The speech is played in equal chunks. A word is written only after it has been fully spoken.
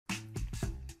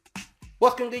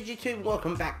What's going on YouTube?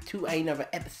 Welcome back to another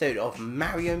episode of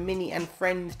Mario Mini and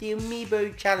Friends, the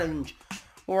Amiibo Challenge,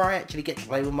 where I actually get to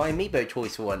play with my Amiibo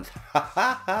toys for once. Ha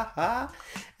ha ha ha!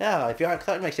 Yeah, if you're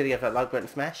excited, make sure to give that like button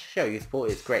smash, show your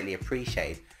support, it's greatly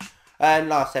appreciated. And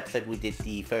last episode we did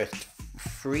the first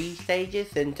 3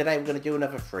 stages, and today we're going to do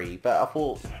another 3, but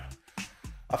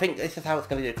I think this is how it's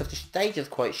going to do, because the stage is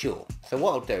quite short. So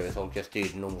what I'll do is I'll just do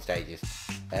the normal stages.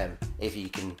 If you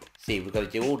can see, we're going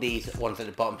to do all these ones at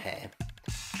the bottom here.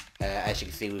 As you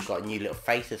can see, we've got a new little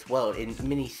face as well in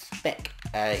Mini Spek.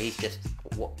 He's just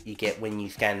what you get when you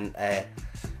scan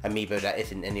Amiibo that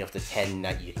isn't any of the 10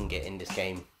 that you can get in this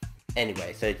game.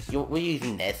 Anyway, so we're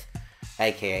using this,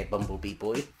 aka Bumblebee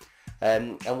Boy,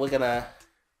 and we're gonna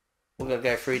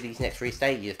go through these next 3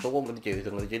 stages. But what I'm gonna do is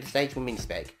I'm gonna do the stage with Mini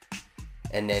Spek,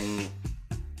 and then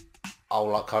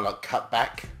I'll kind of cut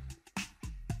back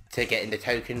to get in the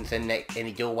tokens and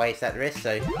any doorways that there is.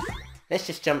 So let's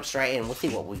just jump straight in. We'll see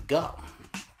what we've got.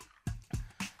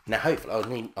 Now,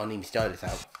 hopefully, I'll need my stylus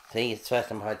out. See, it's the first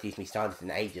time I've had to use my stylus in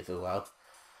ages as well.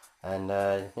 And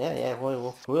yeah,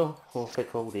 we'll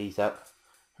pick all these up.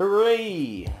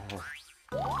 Hooray!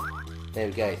 There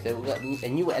we go. So we've got a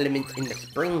new element in the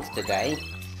springs today.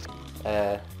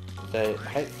 So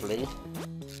hopefully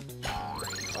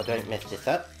I don't mess this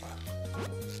up.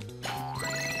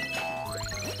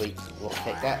 Sweet. We'll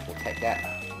take that. We'll take that.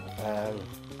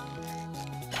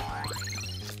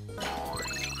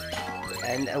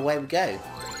 And away we go.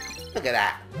 Look at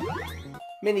that.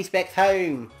 Mini Spek's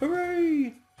home.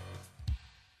 Hooray!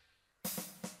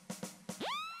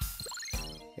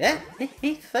 Yeah,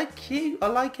 he's so cute. I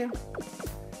like him.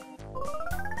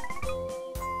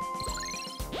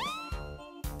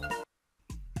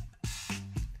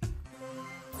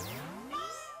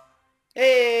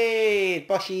 Hey,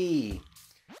 Boshy!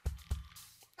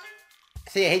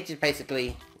 So yeah, he just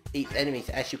basically eats enemies,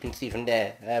 as you can see from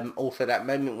there. Also, that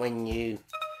moment when you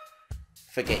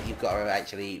forget you've got to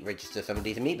actually register some of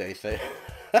these amiibos, so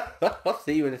I'll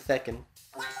see you in a second.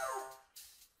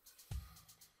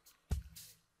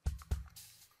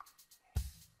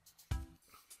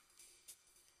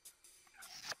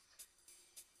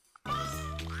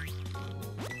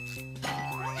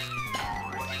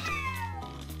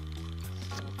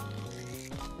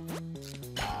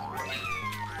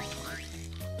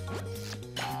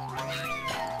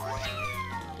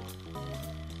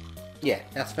 Yeah,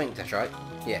 that's Spek, that's right.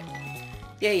 Yeah,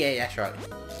 that's right.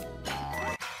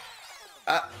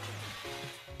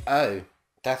 Oh,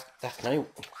 that's no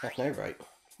right.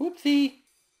 Whoopsie.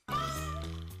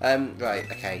 Right,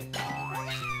 okay.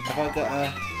 Have I got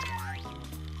a?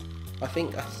 I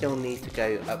think I still need to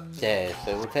go up there,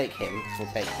 so we'll take him.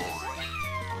 We'll take this.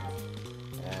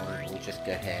 We'll just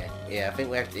go here. Yeah, I think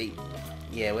we have to eat.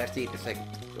 Yeah, we have to eat the second.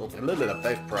 Both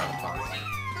piranha parts.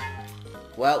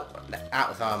 Well, that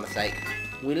was our mistake.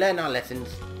 We learn our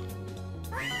lessons.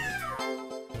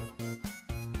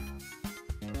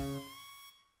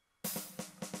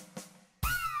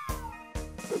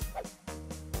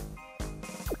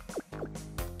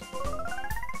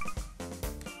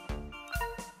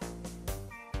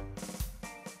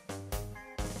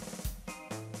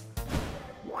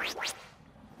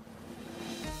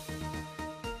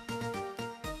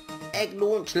 Egg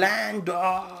launch land!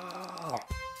 Oh!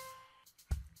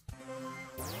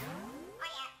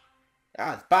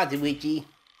 Ah, it's bad, Luigi.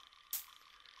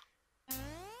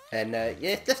 And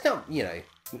yeah, that's not, you know,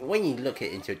 when you look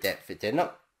it into depth, they're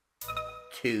not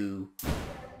too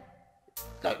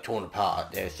like torn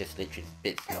apart. There's just literally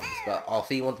bits and bobs. But I'll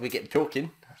see once we get talking.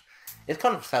 It's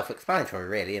kind of self-explanatory,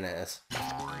 really, isn't it?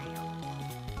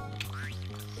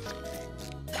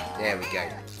 There we go.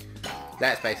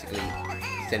 That's basically,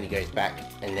 then he goes back,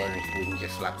 and then we can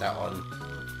just slap that on,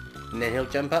 and then he'll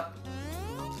jump up,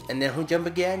 and then he'll jump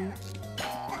again.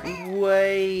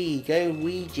 Way, go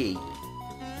Luigi.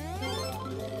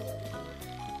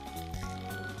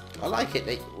 I like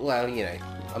it. Well, you know,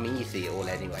 I mean, you see it all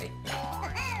anyway.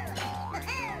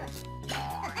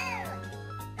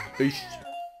 Peace.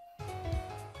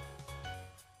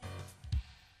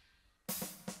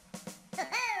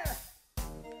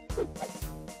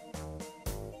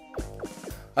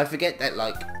 I forget that,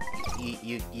 like,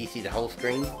 you see the whole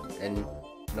screen and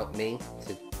not me.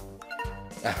 So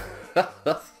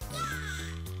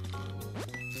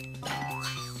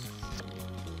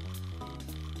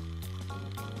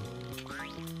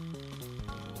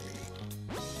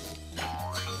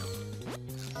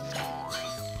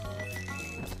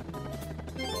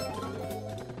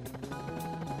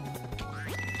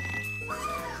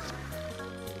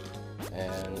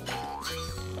and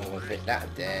I'm gonna put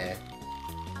that there.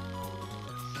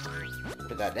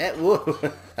 put that there. Whoa,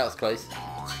 that was close.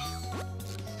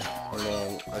 And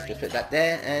then I'll just put that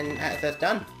there, and that's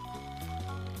done.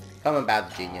 Come on, Bowser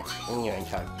Jr., in your own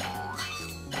time.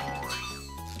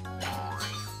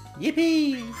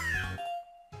 Yippee!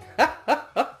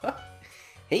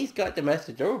 He's got the most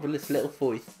adorablest little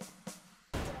voice.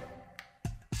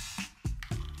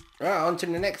 Right, on to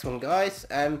the next one, guys.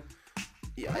 It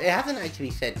hasn't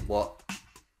actually said what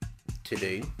to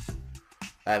do.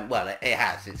 Well, it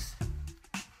has. It's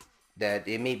the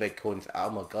amiibo coins. Oh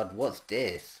my god, what's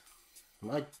this?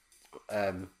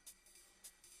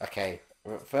 Okay.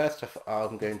 First off,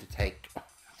 I'm going to take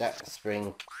that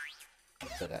spring,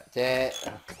 put that there,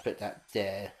 put that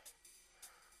there.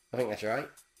 I think that's right.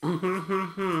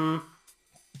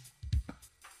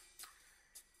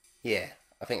 Yeah,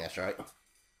 I think that's right.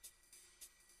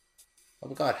 Oh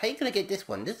my god, how are you going to get this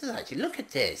one? This is actually, look at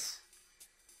this.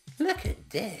 Look at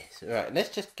this. Right, let's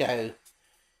just go.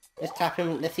 Let's tap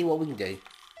him, let's see what we can do.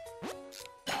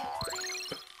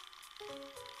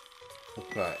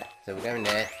 Right, so we're going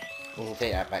there. We can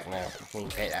take that back now. We can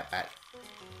take that back.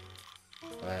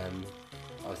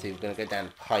 Obviously we're going to go down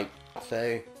the pipe.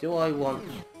 So, do I want...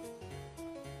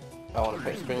 I want to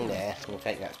put a spring there. We'll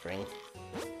take that spring.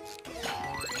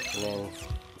 And then...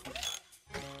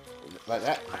 like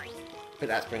that. Put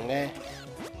that spring there.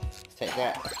 Let's take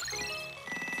that.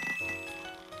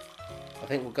 I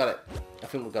think we've got it. I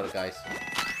think we've got it, guys.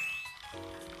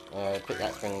 Put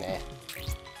that spring there.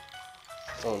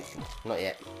 Oh, not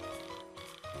yet.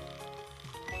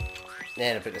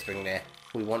 Then I put the spring there.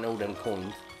 We want all them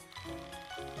coins.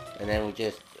 And then we'll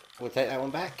take that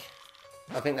one back.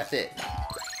 I think that's it.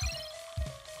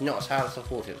 Not as hard as I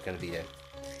thought it was going to be then.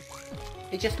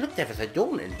 It just looked ever so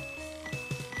daunting.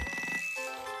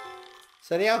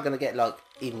 So they are going to get, like,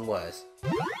 even worse.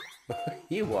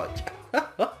 You watch. I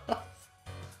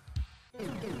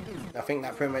think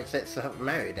that pretty much sets up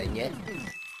Mario then, yeah?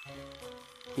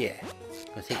 Yeah.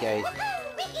 Because he goes...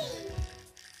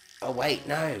 Oh wait,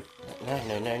 no.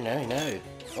 No.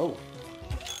 Oh.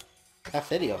 How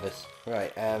silly of us.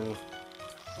 Right,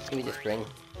 give me the spring.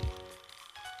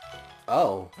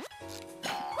 Oh. I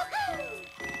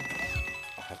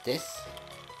have this.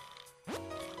 Put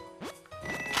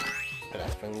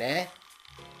that spring there.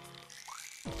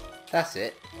 That's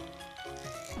it.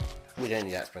 We don't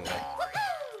need that spring there.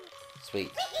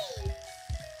 Sweet.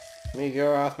 Move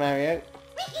your ass, Mario.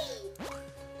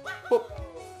 Whoop.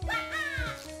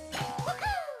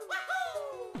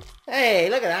 Hey,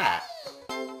 look at that!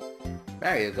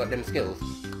 Mario's got them skills.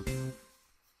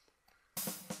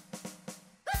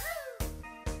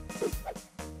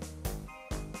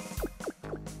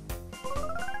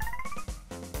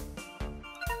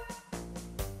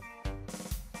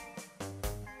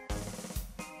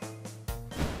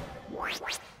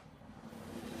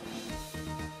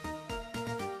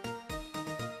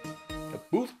 A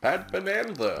boost pad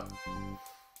bonanza.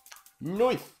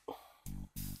 Nice.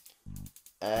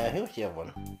 Who was the other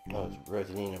one? Oh, it's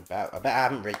Rosalina and Bowser. I bet I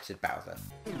haven't registered Bowser.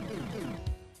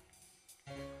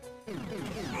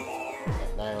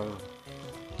 Down.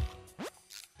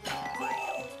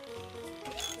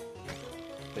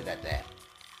 Put that there.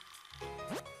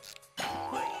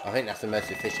 I think that's the most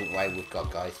efficient way we've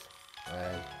got, guys.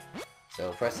 So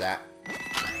we'll press that.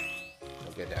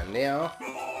 We'll go down there.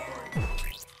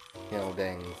 We'll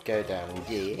then go down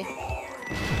here.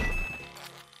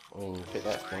 We'll put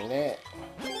that spring there.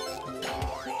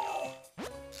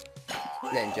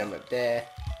 Then jump up there.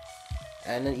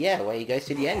 And then, yeah, away he goes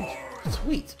to the end.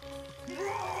 Sweet.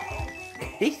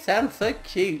 He sounds so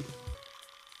cute.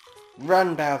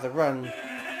 Run, Bowser, run.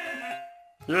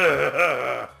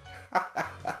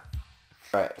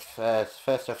 Right,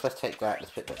 first off, let's take that.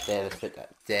 Let's put that there. Let's put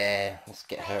that there. Let's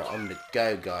get her on the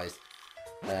go, guys.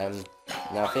 Now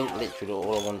I think literally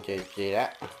all I want to do is do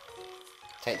that.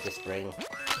 Take the spring.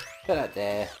 Put that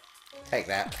there. Take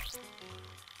that.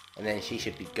 And then she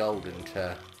should be golden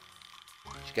to...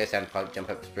 She goes down the pipe, jump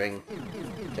up the spring.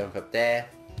 Jump up there.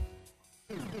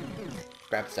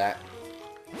 Grabs that.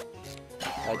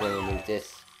 I'm going to remove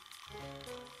this.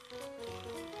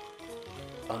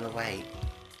 Oh no, wait.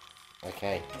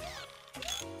 Okay.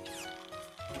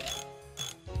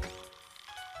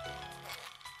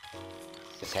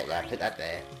 Just take that, put that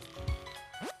there.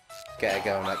 Get her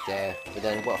going up there. But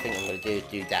then what I think I'm going to do is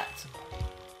do that.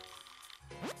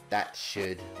 That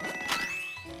should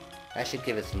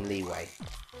give us some leeway.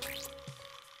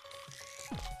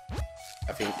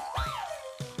 I think.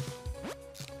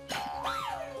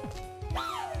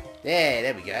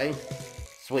 There we go.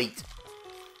 Sweet.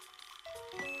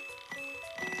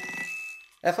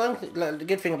 As long as, like, the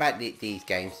good thing about these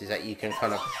games is that you can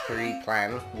kind of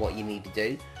pre-plan what you need to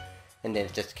do, and then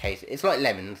it's just a case. It's like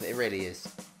Lemons, it really is.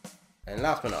 And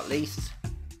last but not least,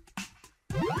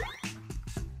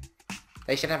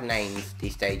 they should have names,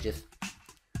 these stages.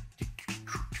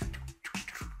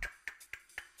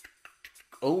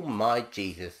 Oh my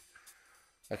Jesus.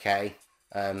 Okay.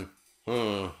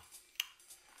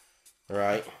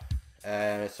 Right.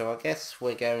 So I guess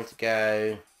we're going to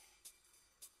go...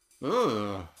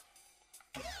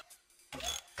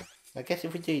 I guess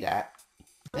if we do that,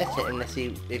 let's hit him, let's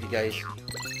see if he goes...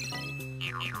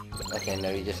 Okay,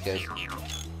 no, he just goes...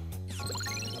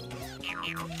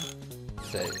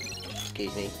 So,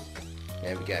 excuse me.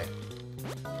 There we go.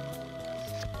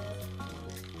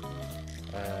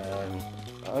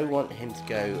 I want him to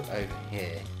go over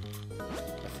here,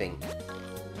 I think.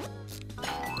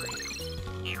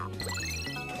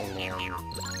 And then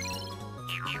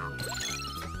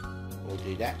we'll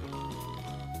do that.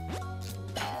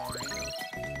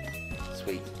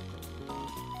 Sweet.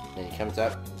 Then he comes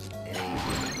up and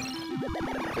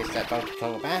he hits that Donkey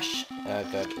Kong bash. Oh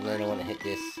god, and then I want to hit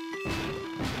this.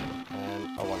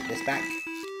 I want this back.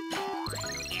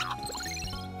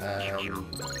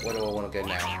 Where do I want to go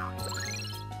now?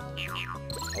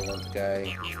 I want to go...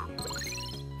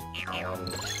 I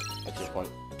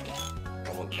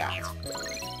want that.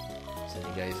 So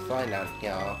he goes flying down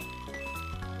here.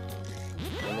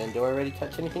 And then do I already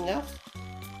touch anything else?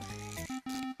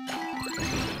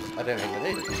 I don't think I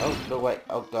do. Oh, no wait.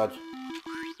 Oh god.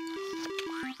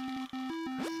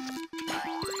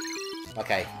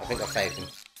 Okay, I think I've saved him.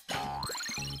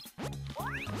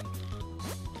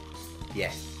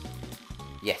 Yes.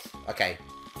 Yes, okay.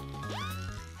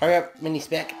 Hurry up, Mini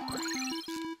Spek.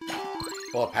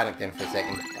 Oh, I panicked him for a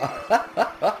second.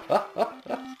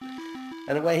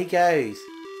 And away he goes.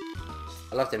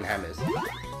 I love them hammers.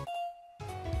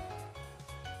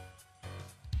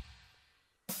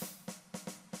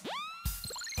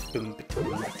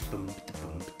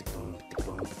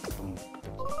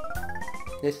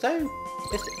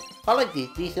 I like these.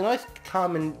 These are nice,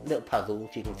 calming little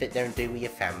puzzles you can sit there and do with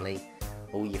your family,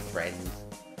 or your friends,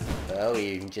 or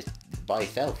even just by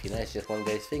yourself, you know, it's just one of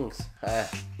those things.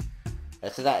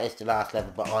 So that is the last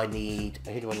level, but I need,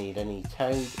 who do I need? I need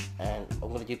Toad, and I'm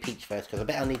going to do Peach first, because I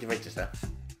bet I need to register.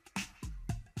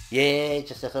 Yeah,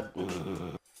 just as a...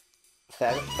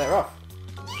 set her off.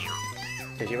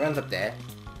 So she runs up there.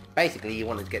 Basically, you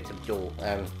wanted to get to the door.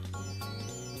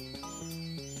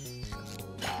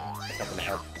 It's not going to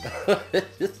help.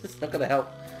 It's not going to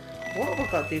help. What have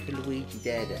I got to do for Luigi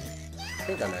there then? I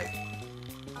think I know.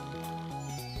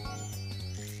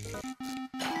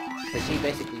 So she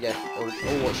basically does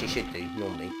all what she should do,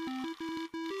 normally.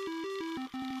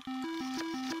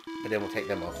 But then we'll take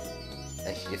them off.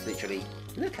 And she just literally...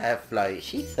 Look at her float,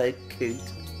 she's so cute.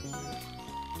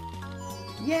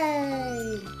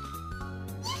 Yay!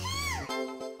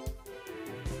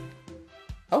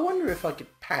 I wonder if I could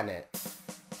pan it.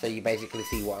 So you basically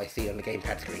see what I see on the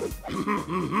gamepad screen.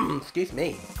 Excuse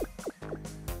me.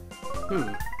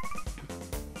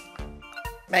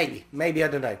 Maybe, I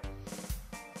don't know.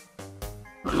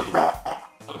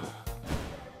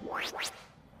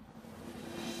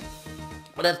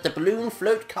 Well, that's the Balloon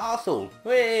Float Castle.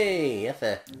 Hey, that's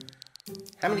a...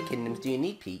 How many kingdoms do you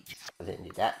need, Peach? I didn't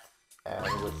do that.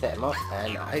 We'll set them off,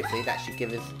 and hopefully that should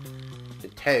give us the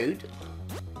Toad.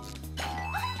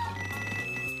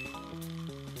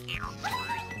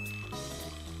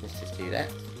 Let's just do that.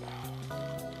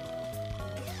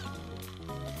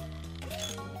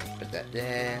 Put that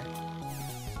there.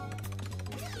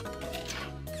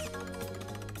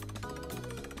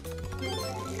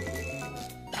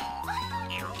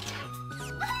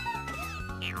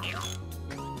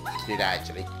 Let's do that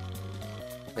actually.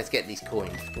 Let's get these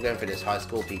coins. We're going for this high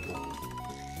score, people.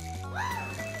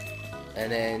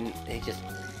 And then he just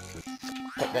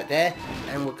put that there,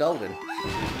 and we're golden.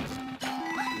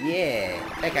 Yeah,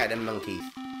 check out them monkeys.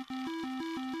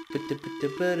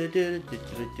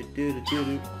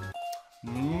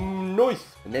 Nice.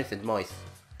 And there's the mice.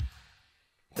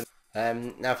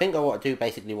 Now I think I want to do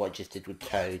basically what I just did with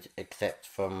Toad, except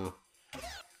from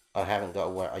I haven't got a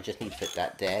word. I just need to put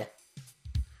that there.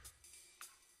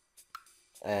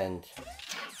 And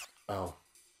oh,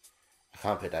 I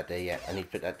can't put that there yet. I need to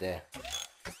put that there.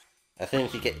 As soon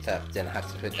as he gets up, then I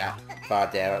have to put that bar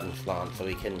there up and slant so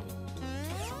he can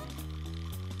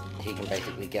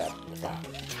basically get up.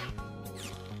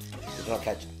 Does not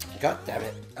catch. God damn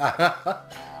it!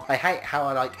 I hate how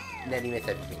I like nearly miss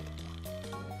everything.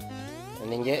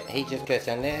 And then yeah, he just goes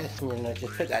down there, and I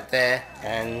just put that there,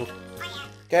 and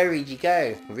Go, Reggie,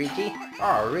 go. Reggie?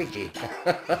 Oh, Reggie.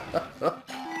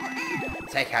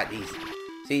 Take out these.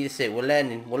 See, this is it. We're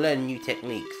learning new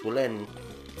techniques.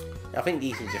 I think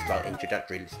these are just like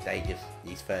introductory stages.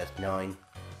 These first 9.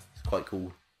 It's quite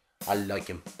cool. I like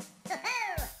them.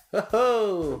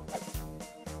 Ho-ho!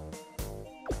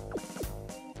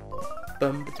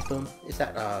 Bum, bum. Is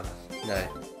that...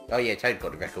 no. Oh yeah, Toad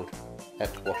got the record.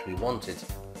 That's what we wanted.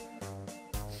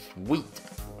 Sweet.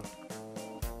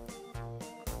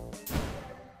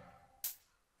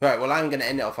 Right, well I'm going to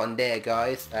end it off on there,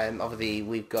 guys. Obviously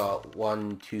we've got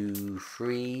 1, 2,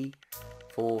 3,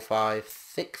 4, 5,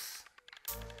 6.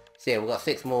 So yeah, we've got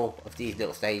 6 more of these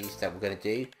little stages that we're going to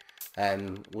do.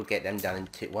 We'll get them done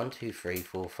in 1, 2, 3,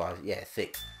 4, 5, yeah,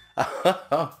 6.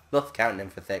 Lost counting them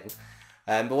for a second.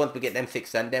 But once we get them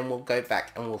 6 done, then we'll go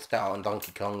back and we'll start on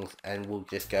Donkey Kong's, and we'll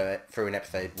just go through an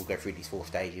episode. We'll go through these 4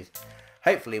 stages.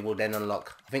 Hopefully we'll then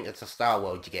unlock, I think it's a Star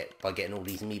World you get by getting all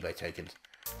these amiibo tokens.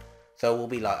 So we'll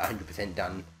be like 100%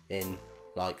 done in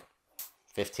like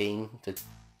 15 to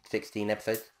 16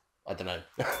 episodes. I don't know.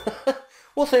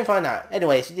 We'll soon find out.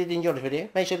 Anyways, if you did enjoy the video,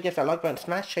 make sure to give that like button,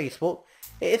 smash, show your support.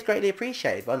 It is greatly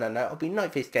appreciated. But no, I'll be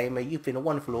NightVisGamer. You've been a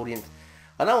wonderful audience.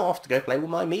 And I'm off to go play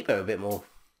with my amiibo a bit more.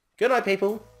 Good night,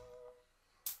 people.